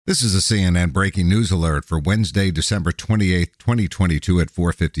This is a CNN breaking news alert for Wednesday, December 28, 2022 at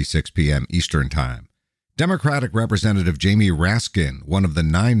 4:56 p.m. Eastern Time. Democratic Representative Jamie Raskin, one of the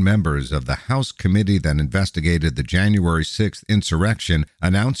 9 members of the House committee that investigated the January 6th insurrection,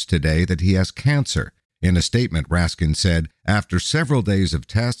 announced today that he has cancer. In a statement, Raskin said, "After several days of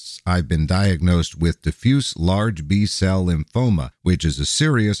tests, I've been diagnosed with diffuse large B-cell lymphoma, which is a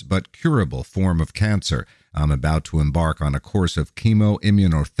serious but curable form of cancer. I'm about to embark on a course of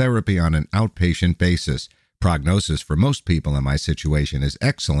chemoimmunotherapy on an outpatient basis. Prognosis for most people in my situation is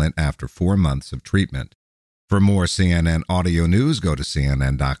excellent after 4 months of treatment." For more CNN audio news, go to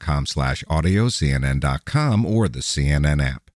cnn.com/audio, cnn.com, or the CNN app.